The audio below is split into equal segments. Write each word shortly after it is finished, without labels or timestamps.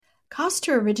Costs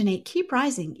to originate keep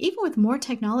rising, even with more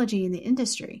technology in the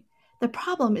industry. The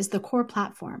problem is the core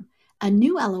platform. A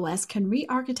new LOS can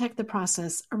re-architect the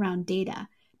process around data,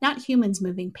 not humans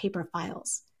moving paper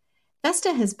files.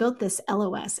 Vesta has built this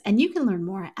LOS, and you can learn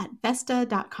more at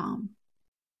Vesta.com.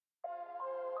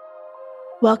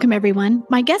 Welcome, everyone.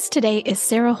 My guest today is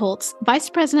Sara Holtz, Vice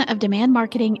President of Demand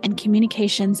Marketing and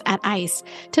Communications at ICE,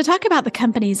 to talk about the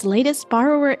company's latest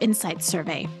Borrower Insights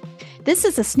Survey. This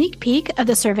is a sneak peek of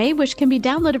the survey, which can be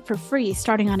downloaded for free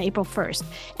starting on April 1st,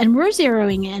 and we're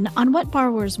zeroing in on what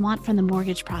borrowers want from the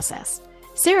mortgage process.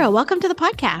 Sara, welcome to the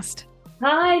podcast.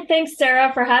 Hi, thanks,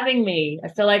 Sarah, for having me. I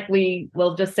feel like we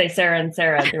will just say Sarah and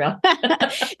Sarah throughout.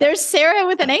 There's Sarah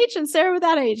with an H and Sarah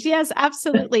without H. Yes,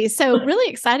 absolutely. So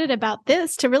really excited about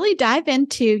this to really dive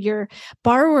into your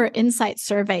Borrower Insight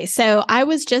Survey. So I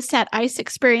was just at ICE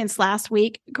Experience last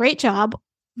week. Great job.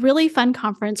 Really fun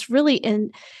conference,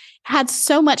 had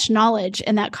so much knowledge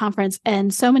in that conference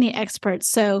and so many experts.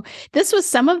 So this was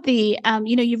some of the,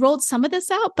 you rolled some of this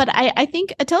out, but I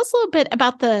think tell us a little bit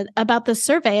about the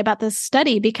survey, about the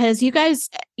study, because you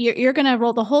guys, you're going to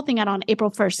roll the whole thing out on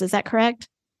April 1st. Is that correct?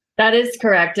 That is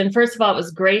correct. And first of all, it was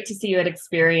great to see you at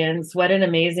Experience. What an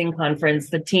amazing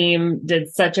conference. The team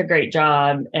did such a great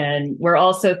job. And we're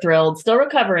also thrilled, still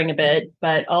recovering a bit,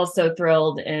 but also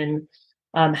thrilled in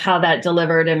how that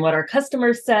delivered and what our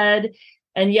customers said.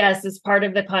 And yes, as part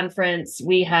of the conference,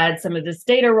 we had some of this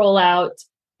data roll out,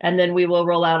 and then we will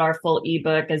roll out our full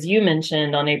ebook, as you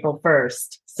mentioned, on April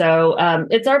 1st. So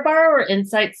it's our Borrower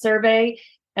Insight Survey,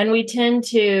 and we tend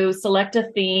to select a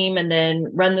theme and then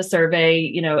run the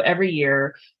survey, every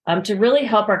year to really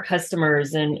help our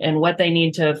customers and what they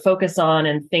need to focus on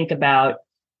and think about.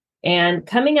 And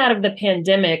coming out of the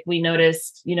pandemic, we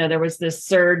noticed, there was this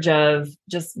surge of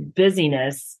just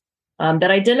busyness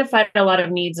that identified a lot of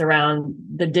needs around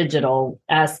the digital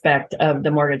aspect of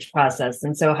the mortgage process.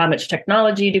 And so how much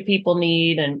technology do people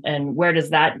need and where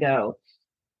does that go?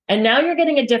 And now you're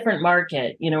getting a different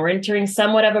market. We're entering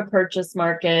somewhat of a purchase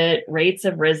market. Rates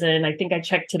have risen. I think I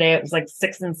checked today, it was like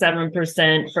 6 and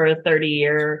 7% for a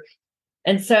 30-year.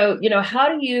 And so, how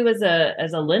do you as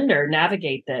a lender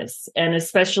navigate this? And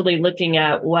especially looking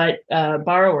at what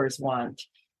borrowers want.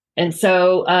 And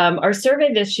so our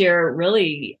survey this year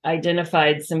really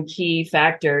identified some key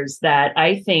factors that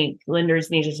I think lenders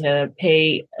needed to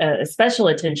pay special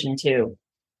attention to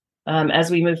as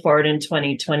we move forward in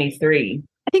 2023.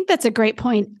 I think that's a great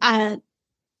point.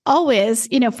 Always,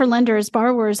 for lenders,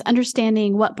 borrowers,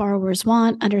 understanding what borrowers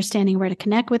want, understanding where to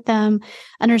connect with them,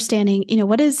 understanding,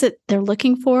 what is it they're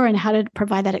looking for and how to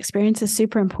provide that experience is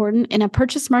super important. In a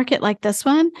purchase market like this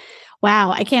one,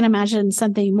 wow, I can't imagine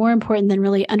something more important than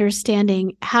really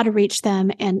understanding how to reach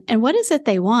them and what is it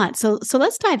they want. So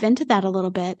let's dive into that a little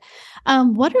bit.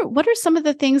 What are some of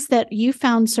the things that you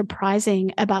found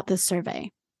surprising about this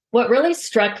survey? What really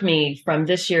struck me from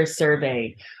this year's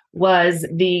survey was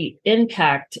the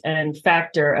impact and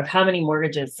factor of how many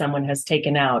mortgages someone has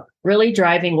taken out, really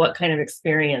driving what kind of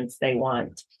experience they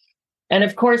want. And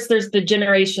of course, there's the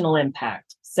generational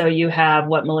impact. So you have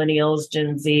what millennials,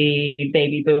 Gen Z,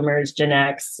 baby boomers, Gen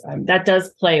X, that does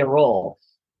play a role.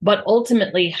 But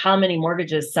ultimately, how many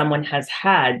mortgages someone has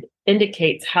had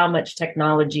indicates how much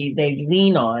technology they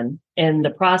lean on in the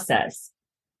process.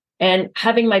 And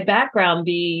having my background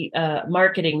be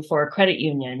marketing for a credit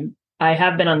union, I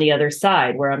have been on the other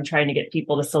side where I'm trying to get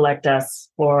people to select us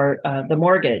for the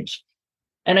mortgage.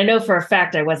 And I know for a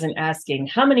fact I wasn't asking,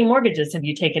 how many mortgages have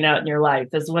you taken out in your life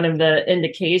as one of the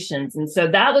indications? And so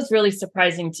that was really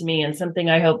surprising to me and something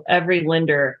I hope every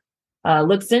lender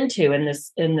looks into in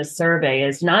this survey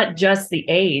is not just the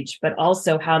age, but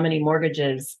also how many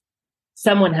mortgages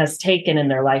someone has taken in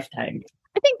their lifetime.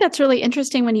 I think that's really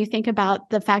interesting when you think about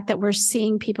the fact that we're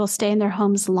seeing people stay in their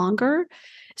homes longer.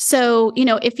 So,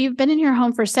 if you've been in your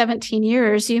home for 17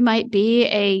 years, you might be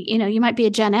a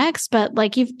Gen X, but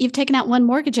like you've taken out one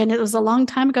mortgage and it was a long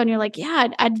time ago. And you're like, yeah,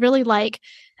 I'd really like,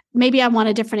 maybe I want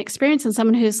a different experience than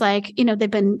someone who's like,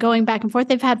 they've been going back and forth.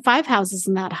 They've had 5 houses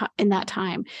in that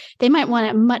time. They might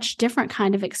want a much different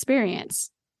kind of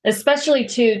experience. Especially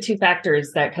two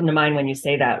factors that come to mind when you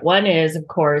say that. One is, of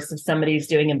course, if somebody's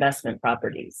doing investment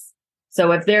properties.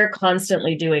 So if they're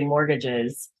constantly doing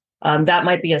mortgages, that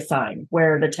might be a sign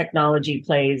where the technology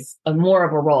plays more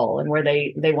of a role and where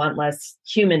they want less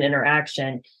human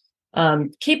interaction.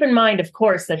 Keep in mind, of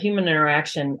course, that human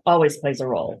interaction always plays a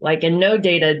role. Like in no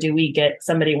data do we get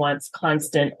somebody wants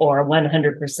constant or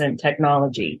 100%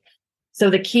 technology. So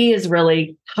the key is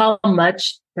really how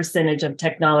much percentage of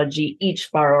technology each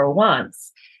borrower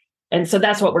wants. And so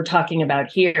that's what we're talking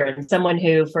about here. And someone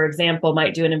who, for example,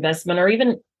 might do an investment or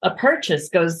even a purchase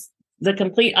goes the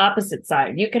complete opposite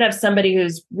side. You could have somebody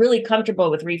who's really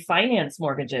comfortable with refinance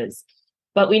mortgages,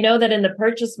 but we know that in the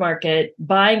purchase market,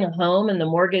 buying a home and the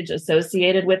mortgage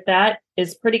associated with that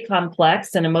is pretty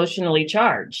complex and emotionally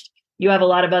charged. You have a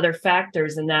lot of other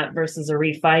factors in that versus a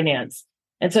refinance.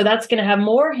 And so that's going to have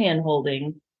more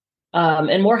handholding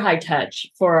and more high touch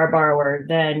for our borrower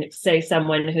than, say,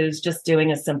 someone who's just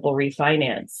doing a simple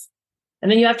refinance.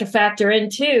 And then you have to factor in,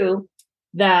 too,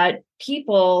 that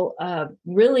people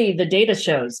really, the data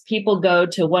shows people go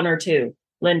to one or two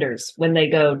lenders when they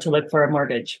go to look for a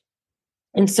mortgage.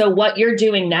 And so what you're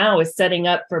doing now is setting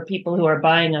up for people who are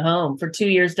buying a home for 2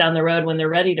 years down the road when they're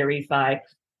ready to refi,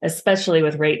 especially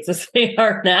with rates as they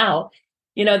are now,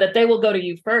 that they will go to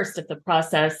you first if the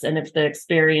process and if the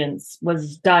experience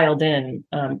was dialed in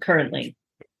currently.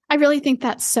 I really think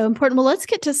that's so important. Well, let's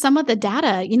get to some of the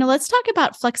data. Let's talk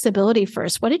about flexibility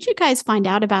first. What did you guys find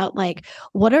out about,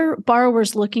 what are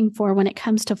borrowers looking for when it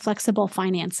comes to flexible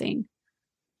financing?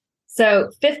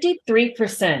 So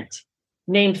 53%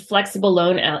 named flexible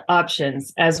loan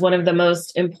options as one of the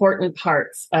most important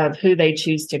parts of who they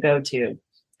choose to go to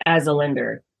as a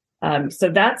lender. So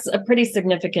that's a pretty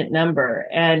significant number.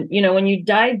 And, when you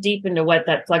dive deep into what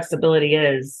that flexibility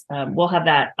is, we'll have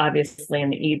that obviously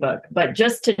in the ebook. But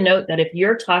just to note that if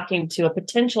you're talking to a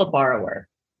potential borrower,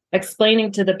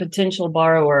 explaining to the potential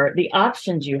borrower the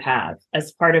options you have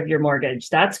as part of your mortgage,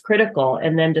 that's critical.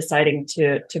 And then deciding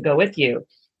to go with you.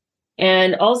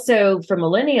 And also for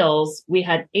millennials, we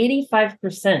had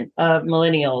 85% of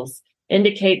millennials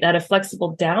indicate that a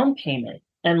flexible down payment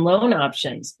and loan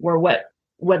options were what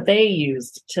they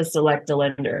used to select a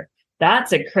lender.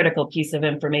 That's a critical piece of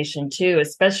information too,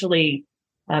 especially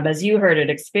as you heard at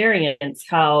Experience,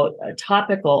 how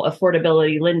topical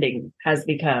affordability lending has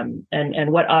become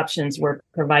and what options we're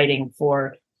providing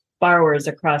for borrowers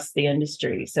across the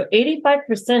industry. So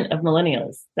 85% of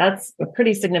millennials, that's a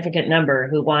pretty significant number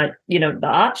who want, the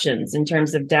options in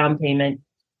terms of down payment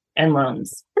and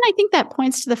loans. And I think that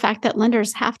points to the fact that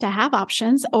lenders have to have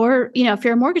options, or, if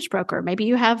you're a mortgage broker, maybe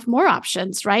you have more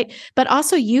options, right? But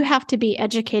also you have to be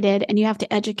educated and you have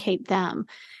to educate them.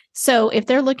 So if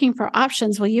they're looking for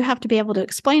options, well, you have to be able to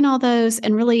explain all those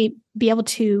and really be able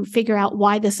to figure out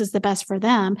why this is the best for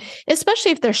them,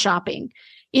 especially if they're shopping.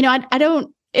 I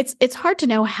don't, it's hard to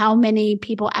know how many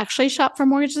people actually shop for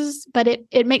mortgages, but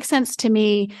it makes sense to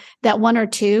me that one or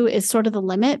two is sort of the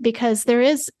limit, because there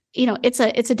is,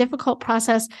 it's a difficult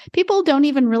process. People don't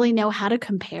even really know how to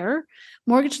compare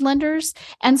mortgage lenders.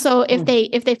 And so if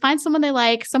they find someone they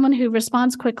like, someone who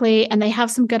responds quickly and they have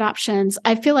some good options,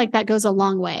 I feel like that goes a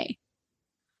long way.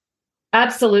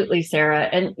 Absolutely, Sarah.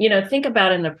 And, think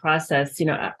about in the process,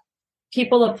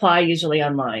 people apply usually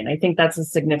online. I think that's a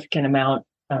significant amount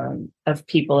of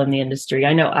people in the industry.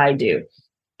 I know I do.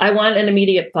 I want an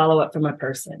immediate follow-up from a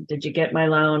person. Did you get my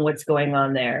loan? What's going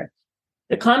on there?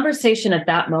 The conversation at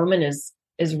that moment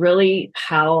is really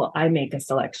how I make a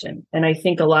selection. And I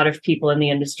think a lot of people in the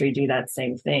industry do that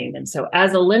same thing. And so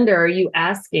as a lender, are you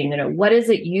asking, what is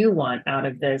it you want out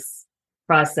of this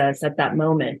process at that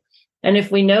moment? And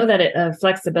if we know that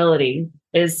flexibility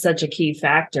is such a key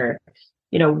factor,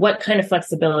 what kind of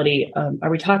flexibility are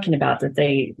we talking about that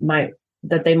they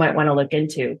might want to look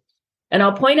into? And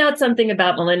I'll point out something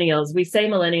about millennials. We say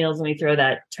millennials and we throw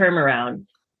that term around.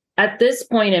 At this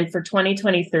point, and for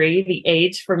 2023, the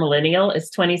age for millennial is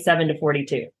 27 to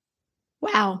 42.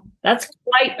 Wow. That's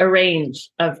quite a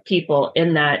range of people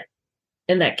in that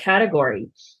category.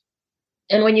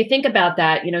 And when you think about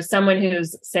that, someone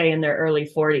who's, say, in their early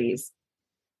 40s,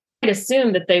 you might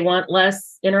assume that they want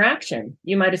less interaction.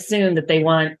 You might assume that they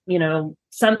want,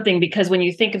 something, because when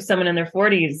you think of someone in their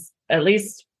 40s, at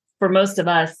least for most of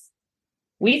us,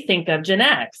 we think of Gen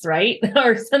X, right?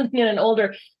 Or something in an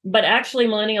older, but actually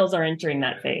millennials are entering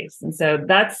that phase. And so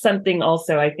that's something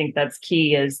also I think that's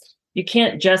key, is you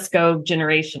can't just go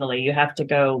generationally. You have to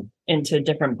go into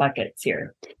different buckets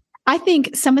here. I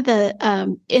think some of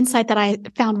the insight that I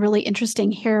found really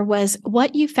interesting here was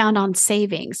what you found on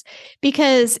savings,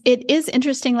 because it is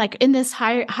interesting, like in this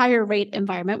higher rate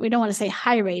environment, we don't want to say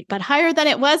high rate, but higher than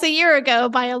it was a year ago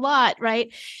by a lot,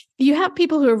 right? You have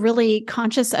people who are really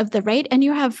conscious of the rate, and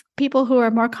you have people who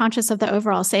are more conscious of the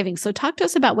overall savings. So talk to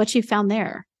us about what you found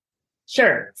there.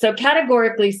 Sure. So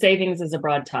categorically, savings is a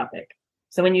broad topic.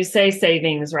 So when you say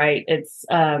savings, right,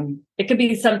 it could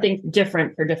be something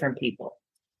different for different people.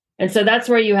 And so that's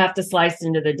where you have to slice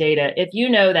into the data. If you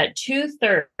know that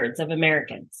 2/3 of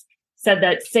Americans said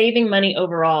that saving money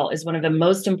overall is one of the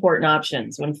most important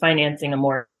options when financing a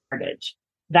mortgage,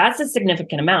 that's a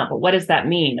significant amount. But what does that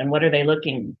mean? And what are they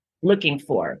looking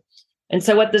for? And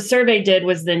so what the survey did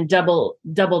was then double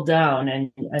down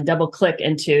and double click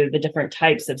into the different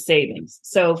types of savings.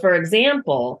 So for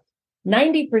example,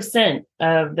 90%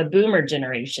 of the boomer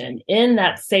generation in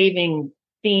that saving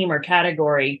theme or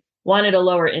category wanted a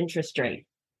lower interest rate.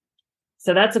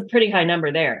 So that's a pretty high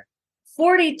number there.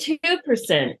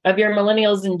 42% of your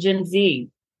millennials and Gen Z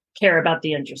care about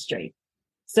the interest rate.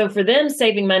 So for them,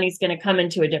 saving money is going to come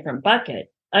into a different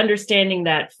bucket, understanding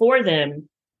that for them,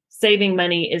 saving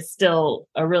money is still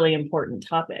a really important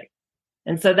topic.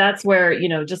 And so that's where,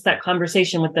 just that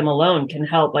conversation with them alone can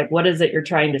help. Like, what is it you're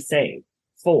trying to save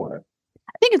for?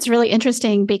 I think it's really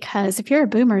interesting because if you're a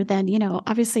boomer, then,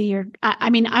 obviously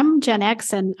I'm Gen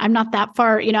X and I'm not that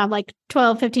far, I'm like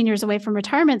 12, 15 years away from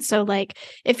retirement. So like,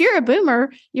 if you're a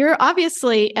boomer, you're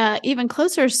obviously even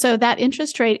closer. So that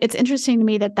interest rate, it's interesting to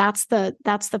me that that's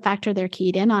the factor they're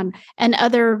keyed in on, and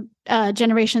other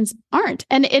generations aren't.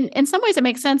 And in some ways it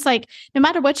makes sense. Like, no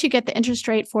matter what you get the interest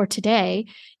rate for today,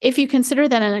 if you consider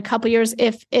that in a couple of years,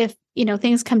 if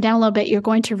things come down a little bit, you're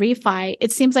going to refi,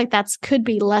 it seems like that's could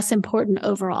be less important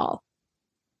overall.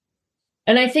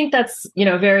 And I think that's,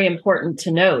 very important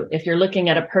to note. If you're looking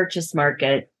at a purchase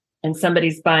market and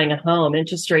somebody's buying a home,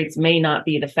 interest rates may not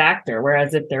be the factor.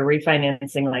 Whereas if they're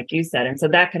refinancing, like you said, and so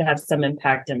that could have some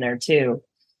impact in there too.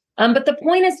 But the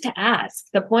point is to ask.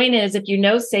 The point is, if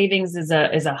savings is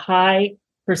a high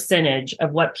percentage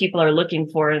of what people are looking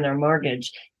for in their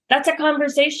mortgage, that's a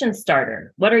conversation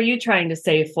starter. What are you trying to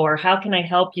save for? How can I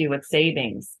help you with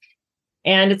savings?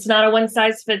 And it's not a one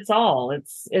size fits all.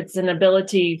 It's an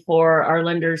ability for our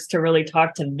lenders to really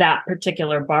talk to that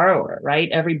particular borrower, right?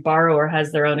 Every borrower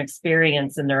has their own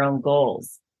experience and their own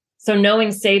goals. So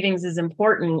knowing savings is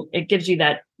important. It gives you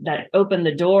that open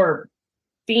the door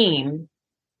theme,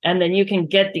 and then you can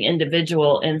get the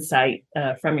individual insight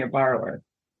from your borrower.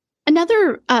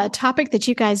 Another topic that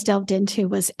you guys delved into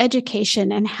was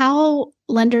education and how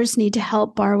lenders need to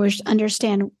help borrowers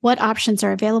understand what options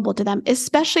are available to them,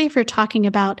 especially if you're talking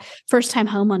about first-time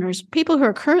homeowners, people who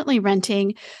are currently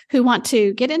renting, who want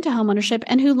to get into homeownership,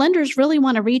 and who lenders really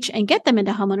want to reach and get them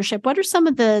into homeownership. What are some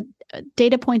of the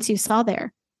data points you saw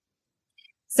there?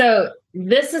 So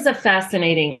this is a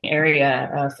fascinating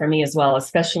area for me as well,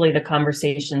 especially the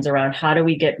conversations around how do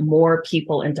we get more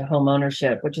people into home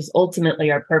ownership, which is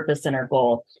ultimately our purpose and our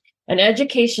goal. And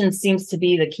education seems to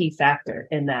be the key factor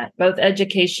in that, both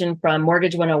education from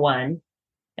Mortgage 101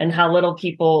 and how little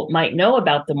people might know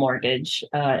about the mortgage,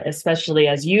 especially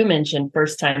as you mentioned,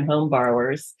 first-time home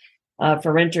borrowers.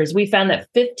 For renters, we found that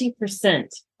 50%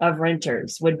 of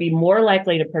renters would be more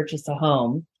likely to purchase a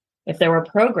home if there were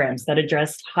programs that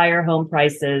addressed higher home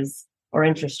prices or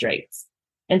interest rates.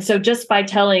 And so just by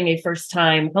telling a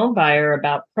first-time home buyer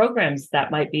about programs that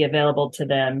might be available to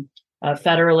them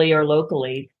federally or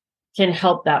locally can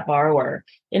help that borrower.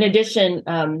 In addition,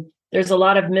 there's a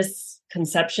lot of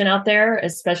misconception out there,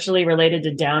 especially related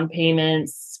to down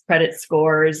payments, credit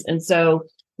scores. And so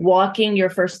walking your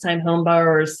first-time home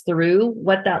borrowers through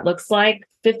what that looks like,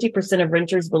 50% of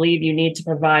renters believe you need to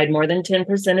provide more than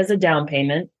 10% as a down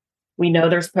payment. We know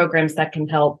there's programs that can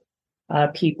help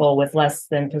people with less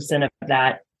than % of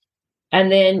that.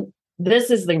 And then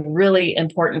this is the really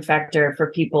important factor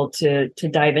for people to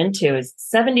dive into is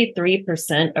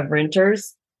 73% of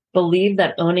renters believe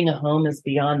that owning a home is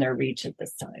beyond their reach at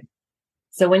this time.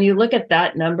 So when you look at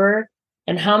that number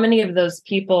and how many of those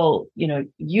people,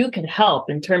 you could help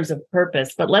in terms of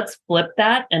purpose, but let's flip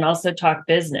that and also talk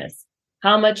business.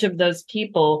 How much of those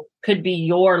people could be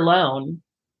your loan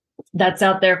that's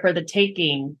out there for the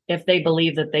taking if they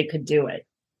believe that they could do it?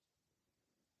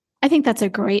 I think that's a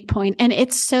great point. And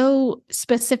it's so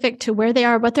specific to where they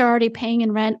are, what they're already paying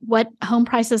in rent, what home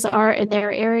prices are in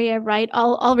their area, right?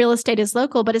 All real estate is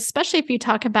local, but especially if you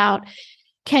talk about,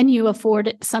 can you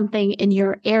afford something in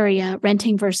your area,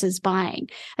 renting versus buying?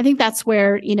 I think that's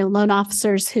where, loan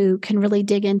officers who can really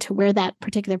dig into where that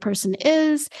particular person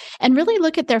is and really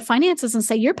look at their finances and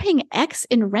say, you're paying X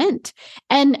in rent.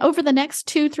 And over the next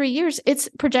 2-3 years, it's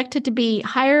projected to be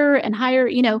higher and higher.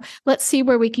 Let's see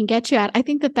where we can get you at. I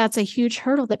think that that's a huge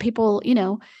hurdle that people,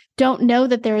 don't know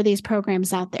that there are these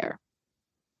programs out there.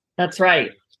 That's right.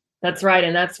 That's right.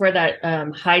 And that's where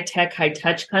that high tech, high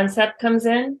touch concept comes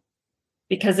in.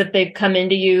 Because if they've come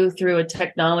into you through a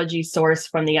technology source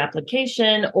from the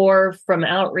application or from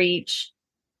outreach,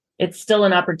 it's still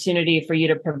an opportunity for you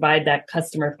to provide that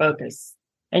customer focus.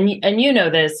 And you know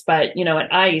this, but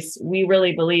at ICE, we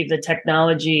really believe the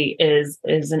technology is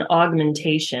an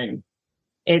augmentation.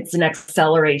 It's an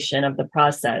acceleration of the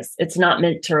process. It's not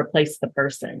meant to replace the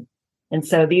person. And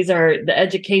so the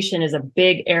education is a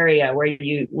big area where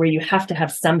you have to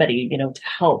have somebody, to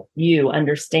help you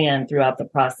understand throughout the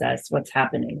process what's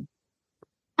happening.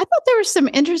 I thought there were some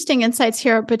interesting insights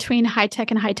here between high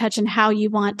tech and high touch and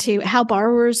how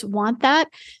borrowers want that.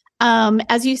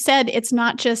 As you said, it's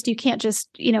not just, you can't just,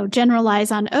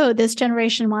 generalize on, oh, this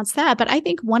generation wants that. But I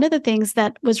think one of the things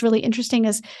that was really interesting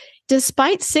is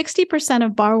despite 60%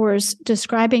 of borrowers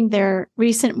describing their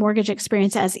recent mortgage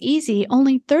experience as easy,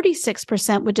 only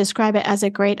 36% would describe it as a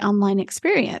great online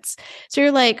experience. So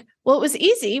you're like, well, it was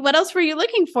easy. What else were you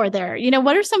looking for there?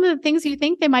 What are some of the things you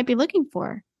think they might be looking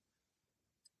for?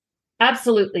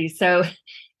 Absolutely. So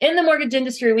in the mortgage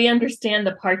industry, we understand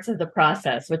the parts of the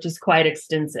process, which is quite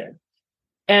extensive.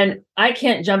 And I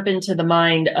can't jump into the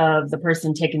mind of the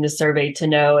person taking the survey to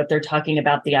know if they're talking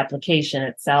about the application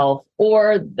itself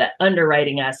or the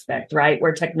underwriting aspect, right?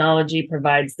 Where technology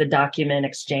provides the document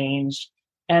exchange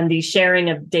and the sharing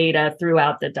of data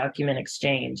throughout the document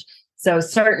exchange. So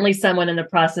certainly someone in the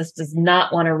process does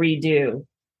not want to redo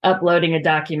uploading a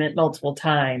document multiple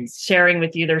times, sharing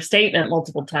with you their statement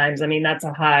multiple times. I mean, that's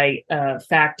a high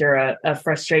factor of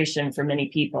frustration for many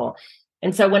people.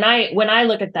 And so when I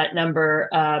look at that number,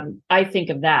 I think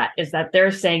of that is that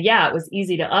they're saying, yeah, it was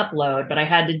easy to upload, but I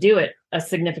had to do it a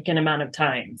significant amount of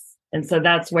times. And so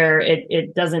that's where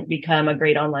it doesn't become a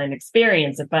great online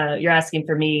experience. If you're asking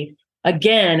for me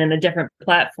again in a different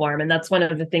platform, and that's one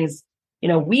of the things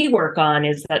we work on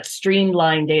is that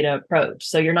streamlined data approach.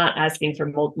 So you're not asking for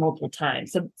multiple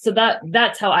times. So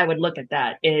that's how I would look at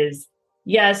that is,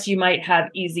 yes, you might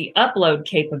have easy upload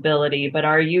capability, but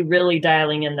are you really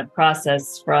dialing in the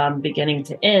process from beginning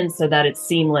to end so that it's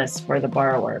seamless for the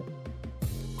borrower?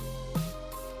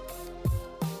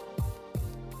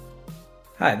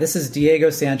 Hi, this is Diego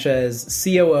Sanchez,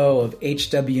 COO of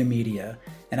HW Media,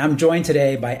 and I'm joined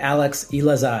today by Alex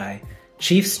Ilazai,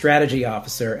 Chief Strategy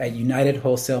Officer at United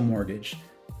Wholesale Mortgage.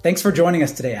 Thanks for joining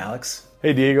us today, Alex.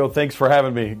 Hey, Diego. Thanks for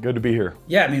having me. Good to be here.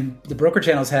 Yeah, the broker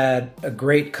channel's had a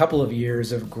great couple of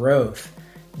years of growth.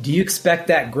 Do you expect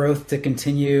that growth to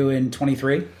continue in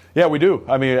 23? Yeah, we do.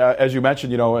 As you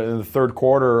mentioned, in the third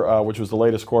quarter, which was the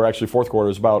latest quarter, actually fourth quarter,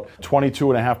 is about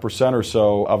 22.5% or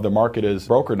so of the market is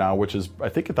broker now, which is, I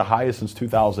think, at the highest since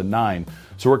 2009.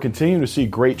 So we're continuing to see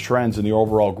great trends in the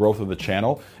overall growth of the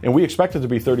channel. And we expect it to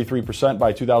be 33%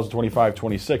 by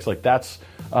 2025-26. Like that's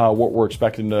what we're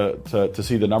expecting to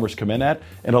see the numbers come in at.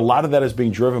 And a lot of that is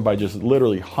being driven by just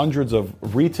literally hundreds of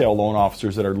retail loan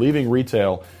officers that are leaving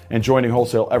retail and joining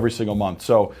wholesale every single month.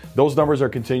 So those numbers are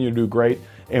continuing to do great.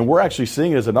 And we're actually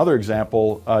seeing, as another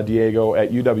example, Diego,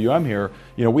 at UWM here,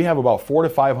 we have about 400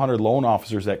 to 500 loan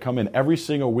officers that come in every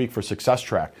single week for Success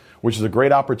Track, which is a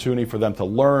great opportunity for them to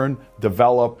learn,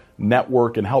 develop,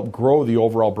 network, and help grow the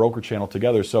overall broker channel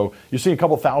together. So you're seeing a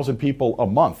couple thousand people a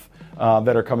month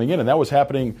that are coming in. And that was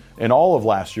happening in all of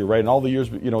last year, right? And all the years,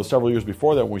 several years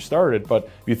before that when we started. But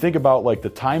if you think about like the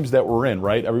times that we're in,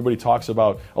 right? Everybody talks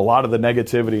about a lot of the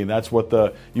negativity and that's what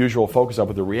the usual focus of.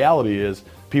 But the reality is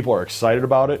people are excited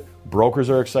about it. Brokers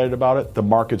are excited about it. The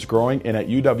market's growing. And at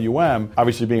UWM,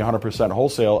 obviously being 100%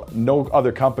 wholesale, no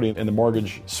other company in the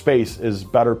mortgage space is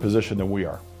better positioned than we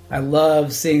are. I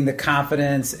love seeing the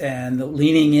confidence and the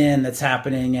leaning in that's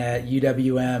happening at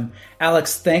UWM.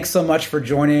 Alex, thanks so much for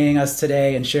joining us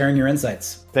today and sharing your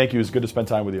insights. Thank you. It's good to spend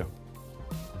time with you.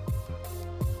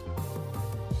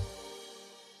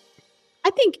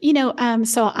 I think,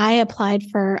 so I applied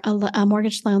for a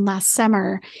mortgage loan last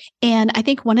summer. And I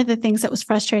think one of the things that was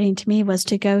frustrating to me was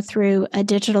to go through a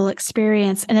digital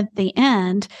experience and at the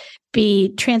end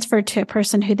be transferred to a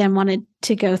person who then wanted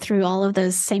to go through all of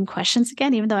those same questions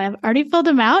again, even though I've already filled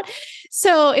them out.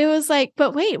 So it was like,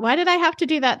 but wait, why did I have to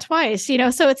do that twice?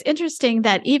 So it's interesting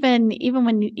that even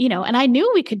when, and I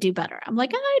knew we could do better. I'm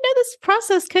like, I know this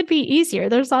process could be easier.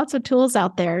 There's lots of tools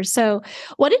out there. So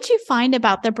what did you find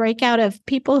about the breakout of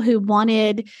people who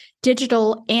wanted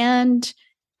digital and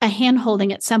a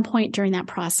hand-holding at some point during that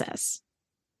process?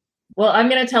 Well, I'm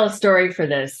going to tell a story for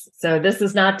this. So this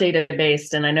is not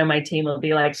data-based, and I know my team will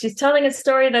be like, she's telling a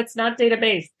story that's not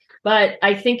data-based. But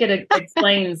I think it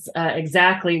explains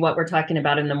exactly what we're talking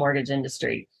about in the mortgage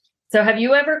industry. So have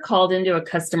you ever called into a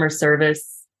customer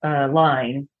service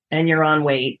line and you're on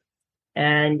wait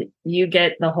and you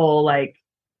get the whole like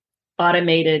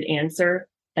automated answer,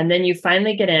 and then you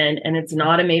finally get in and it's an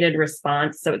automated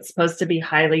response. So it's supposed to be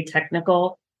highly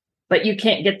technical, but you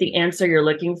can't get the answer you're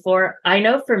looking for. I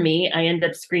know for me, I end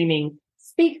up screaming,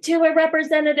 speak to a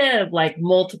representative, like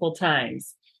multiple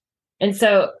times. And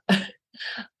so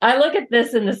I look at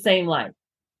this in the same light.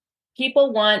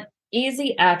 People want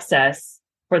easy access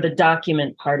for the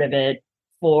document part of it,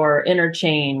 for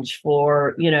interchange,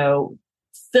 for,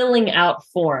 filling out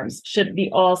forms should be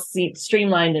all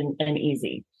streamlined and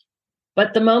easy.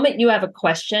 But the moment you have a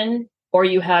question or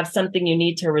you have something you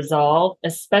need to resolve,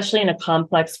 especially in a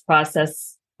complex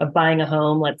process of buying a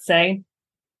home, let's say,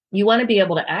 you want to be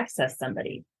able to access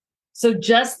somebody. So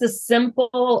just the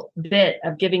simple bit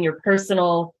of giving your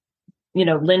personal,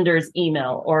 lender's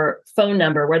email or phone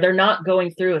number where they're not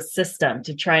going through a system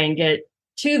to try and get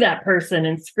to that person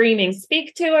and screaming,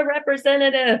 speak to a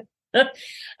representative.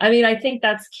 I think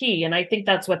that's key. And I think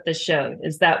that's what this showed,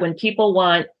 is that when people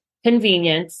want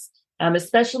convenience,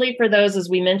 especially for those, as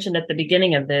we mentioned at the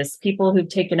beginning of this, people who've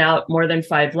taken out more than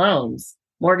 5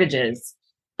 mortgages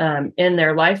in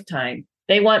their lifetime,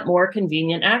 they want more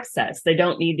convenient access. They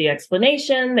don't need the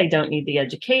explanation. They don't need the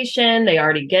education. They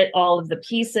already get all of the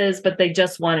pieces, but they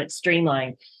just want it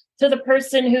streamlined. To the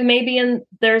person who may be in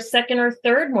their second or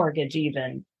third mortgage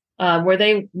even, where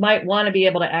they might want to be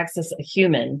able to access a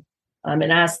human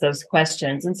and ask those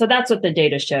questions. And so that's what the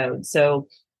data showed. So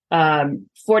 45%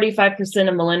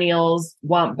 of millennials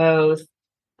want both.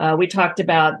 We talked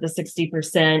about the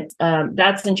 60%.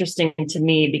 That's interesting to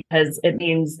me because it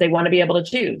means they want to be able to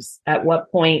choose at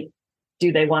what point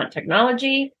do they want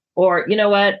technology, or, you know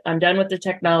what, I'm done with the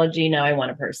technology. Now I want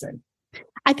a person.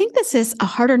 I think this is a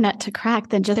harder nut to crack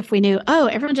than just if we knew,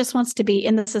 everyone just wants to be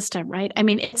in the system, right? I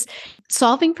mean, it's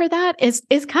solving for that is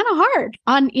kind of hard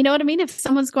on, you know what I mean? If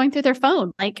someone's going through their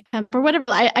phone, like for whatever,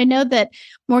 I know that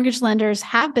mortgage lenders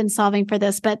have been solving for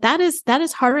this, but that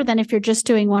is harder than if you're just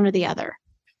doing one or the other.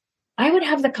 I would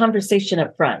have the conversation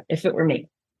up front if it were me.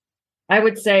 I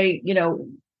would say,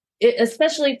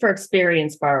 especially for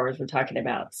experienced borrowers we're talking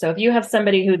about. So if you have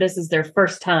somebody who this is their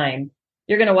first time,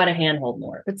 you're going to want to handhold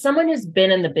more. But someone who's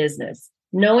been in the business,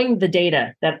 knowing the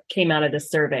data that came out of this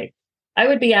survey, I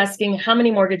would be asking, how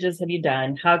many mortgages have you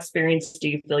done? How experienced do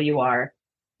you feel you are?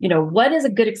 What is a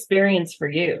good experience for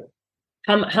you?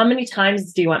 How many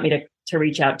times do you want me to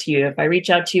reach out to you? If I reach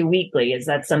out to you weekly, is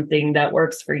that something that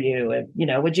works for you?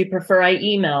 Would you prefer I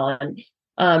email?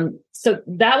 And so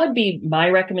that would be my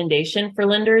recommendation for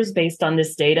lenders based on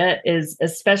this data, is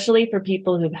especially for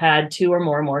people who've had 2 or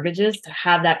more mortgages, to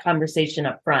have that conversation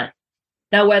up front.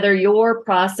 Now, whether your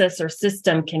process or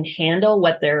system can handle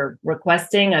what they're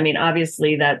requesting,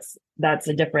 obviously that's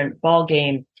a different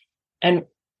ballgame. And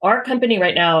our company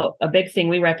right now, a big thing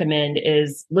we recommend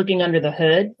is looking under the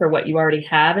hood for what you already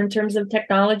have in terms of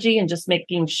technology and just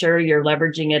making sure you're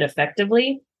leveraging it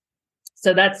effectively.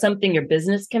 So that's something your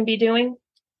business can be doing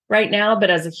right now.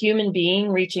 But as a human being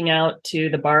reaching out to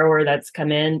the borrower that's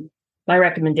come in, my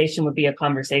recommendation would be a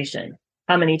conversation.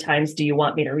 How many times do you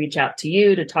want me to reach out to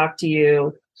you, to talk to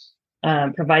you,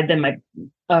 provide them my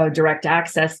direct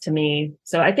access to me?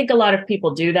 So I think a lot of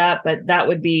people do that, but that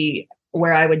would be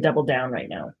where I would double down right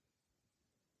now.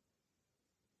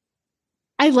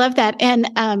 I love that. And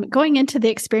going into the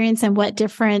experience and what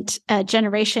different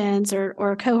generations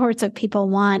or cohorts of people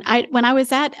want. When I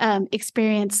was at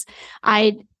Experience,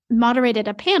 I moderated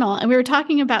a panel and we were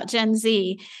talking about Gen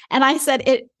Z. And I said,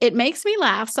 it makes me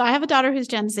laugh. So I have a daughter who's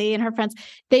Gen Z and her friends,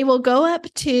 they will go up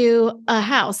to a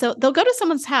house. So they'll go to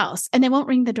someone's house and they won't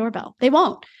ring the doorbell. They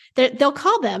won't. They'll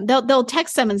call them. They'll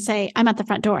text them and say, "I'm at the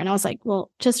front door." And I was like,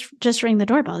 "Well, just ring the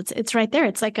doorbell. It's right there."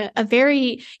 It's like a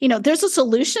very, there's a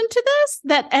solution to this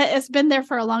that has been there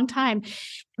for a long time.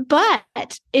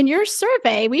 But in your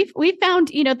survey, we found,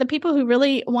 the people who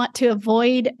really want to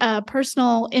avoid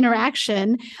personal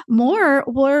interaction more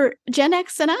were Gen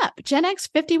X and up. Gen X,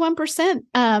 51%,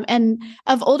 and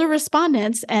of older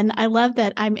respondents. And I love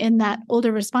that I'm in that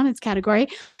older respondents category.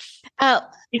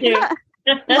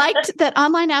 Liked that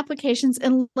online applications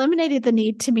eliminated the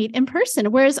need to meet in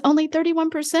person, whereas only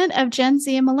 31% of Gen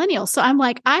Z and millennials. So I'm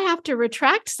like, I have to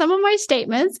retract some of my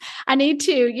statements. I need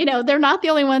to, they're not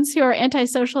the only ones who are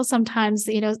antisocial sometimes.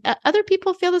 Other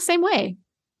people feel the same way.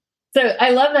 So I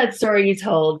love that story you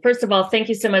told. First of all, thank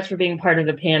you so much for being part of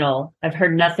the panel. I've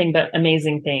heard nothing but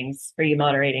amazing things for you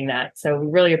moderating that. So we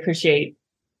really appreciate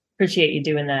you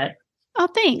doing that. Oh,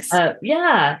 thanks.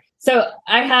 Yeah. So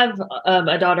I have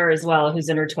a daughter as well who's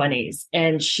in her 20s,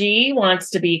 and she wants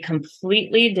to be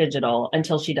completely digital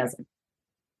until she doesn't.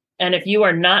 And if you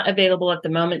are not available at the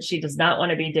moment, she does not want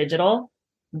to be digital,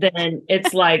 then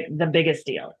it's like the biggest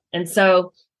deal. And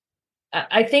so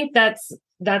I think that's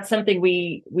something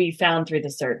we found through the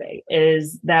survey,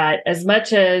 is that as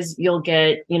much as you'll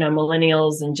get,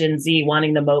 millennials and Gen Z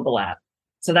wanting the mobile app.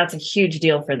 So that's a huge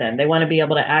deal for them. They want to be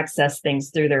able to access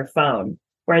things through their phone,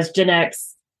 whereas Gen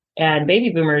X and baby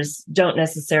boomers don't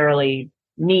necessarily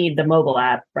need the mobile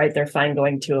app, right? They're fine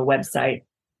going to a website,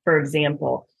 for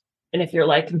example. And if you're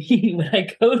like me, when I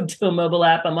go to a mobile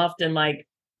app, I'm often like,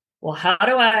 well, how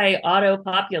do I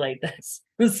auto-populate this?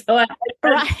 So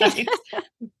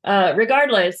I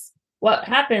regardless, what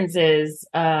happens is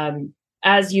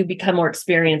as you become more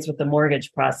experienced with the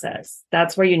mortgage process,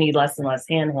 that's where you need less and less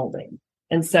handholding.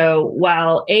 And so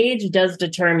while age does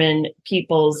determine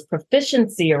people's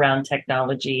proficiency around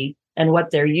technology and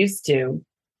what they're used to,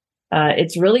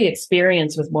 it's really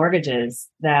experience with mortgages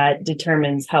that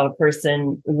determines how a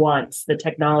person wants the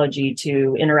technology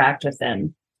to interact with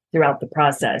them throughout the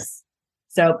process.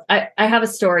 So I have a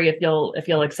story, if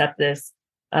you'll accept this,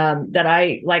 that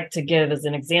I like to give as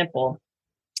an example.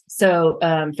 So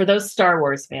for those Star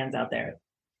Wars fans out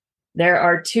there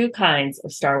are two kinds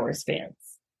of Star Wars fans.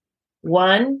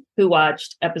 One who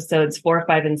watched episodes 4,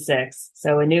 5, and 6.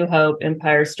 So A New Hope,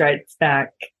 Empire Strikes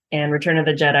Back, and Return of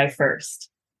the Jedi first.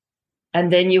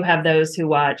 And then you have those who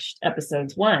watched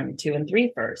episodes 1, 2, and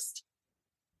 3 first.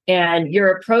 And your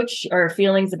approach or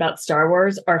feelings about Star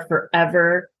Wars are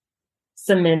forever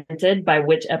cemented by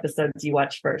which episodes you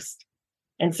watch first.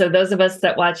 And so those of us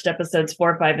that watched episodes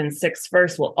 4, 5, and 6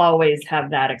 first will always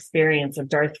have that experience of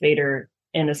Darth Vader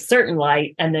in a certain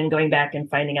light, and then going back and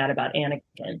finding out about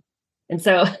Anakin. And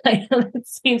so I know it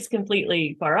seems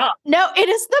completely far off. No, it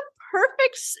is the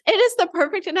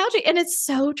perfect analogy. And it's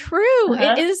so true.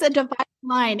 It is a dividing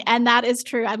line. And that is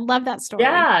true. I love that story.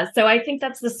 Yeah. So I think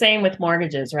that's the same with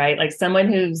mortgages, right? Like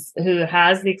someone who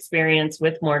has the experience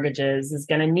with mortgages is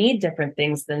going to need different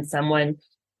things than someone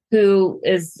who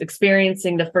is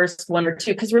experiencing the first one or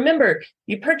two. Because remember,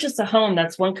 you purchase a home,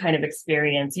 that's one kind of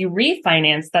experience. You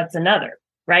refinance, that's another,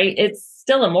 right? It's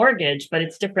still a mortgage, but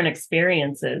it's different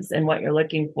experiences and what you're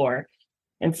looking for.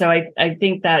 And so I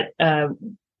think that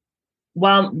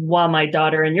while my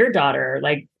daughter and your daughter are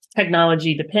like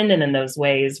technology dependent in those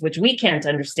ways, which we can't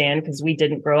understand because we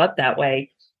didn't grow up that way,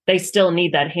 they still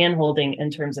need that handholding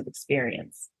in terms of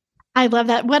experience. I love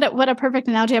that. What a perfect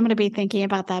analogy. I'm going to be thinking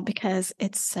about that because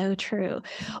it's so true.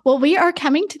 Well, we are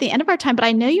coming to the end of our time, but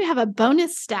I know you have a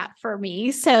bonus stat for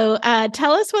me. So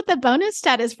tell us what the bonus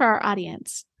stat is for our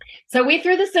audience. So we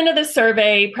threw this into the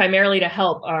survey primarily to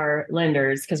help our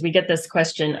lenders because we get this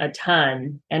question a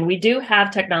ton, and we do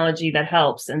have technology that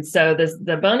helps. And so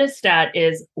the bonus stat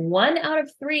is 1 out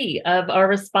of 3 of our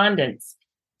respondents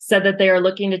said that they are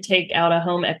looking to take out a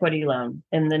home equity loan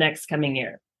in the next coming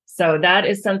year. So that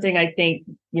is something I think,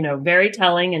 very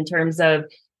telling in terms of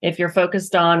if you're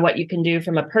focused on what you can do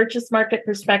from a purchase market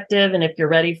perspective, and if you're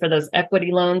ready for those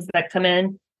equity loans that come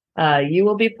in, you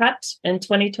will be prepped in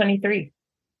 2023.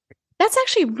 That's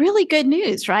actually really good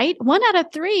news, right? 1 out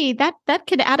of 3, that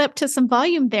could add up to some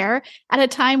volume there at a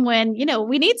time when,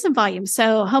 we need some volume.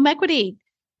 So home equity,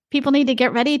 people need to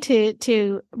get ready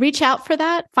to reach out for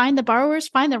that, find the borrowers,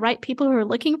 find the right people who are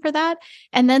looking for that,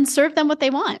 and then serve them what they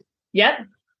want. Yep.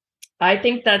 I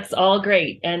think that's all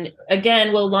great. And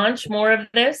again, we'll launch more of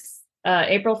this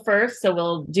April 1st. So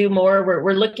we'll do more.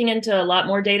 We're looking into a lot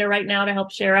more data right now to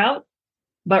help share out.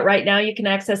 But right now you can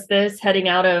access this heading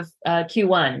out of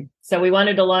Q1. So we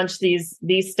wanted to launch these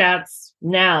stats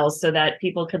now so that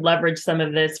people could leverage some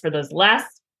of this for those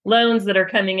last loans that are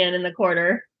coming in the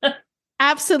quarter.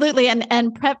 Absolutely.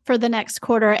 And prep for the next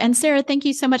quarter. And Sara, thank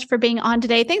you so much for being on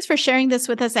today. Thanks for sharing this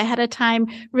with us ahead of time.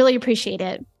 Really appreciate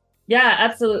it. Yeah,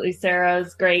 absolutely, Sara. It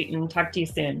was great, and talk to you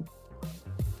soon.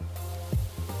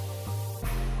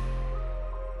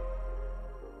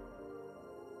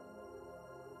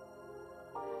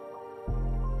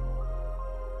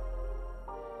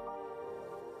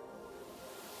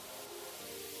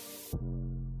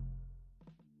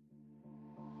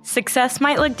 Success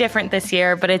might look different this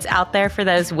year, but it's out there for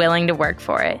those willing to work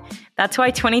for it. That's why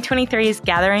 2023's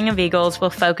Gathering of Eagles will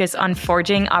focus on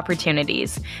forging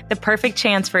opportunities, the perfect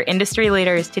chance for industry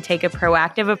leaders to take a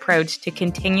proactive approach to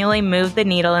continually move the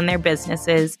needle in their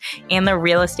businesses and the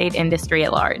real estate industry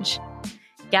at large.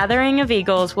 Gathering of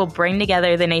Eagles will bring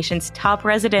together the nation's top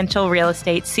residential real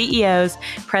estate CEOs,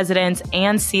 presidents,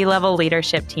 and C-level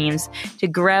leadership teams to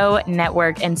grow,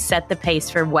 network, and set the pace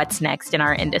for what's next in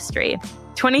our industry.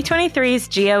 2023's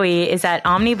GOE is at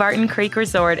Omni Barton Creek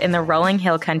Resort in the Rolling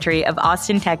Hill Country of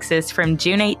Austin, Texas from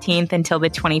June 18th until the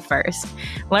 21st.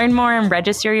 Learn more and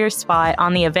register your spot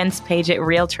on the events page at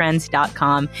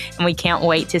realtrends.com, and we can't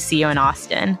wait to see you in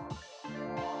Austin.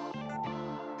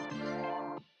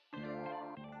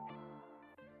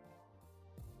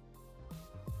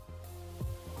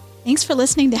 Thanks for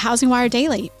listening to Housing Wire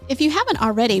Daily. If you haven't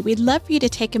already, we'd love for you to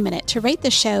take a minute to rate the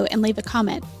show and leave a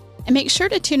comment. And make sure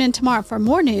to tune in tomorrow for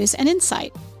more news and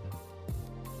insight.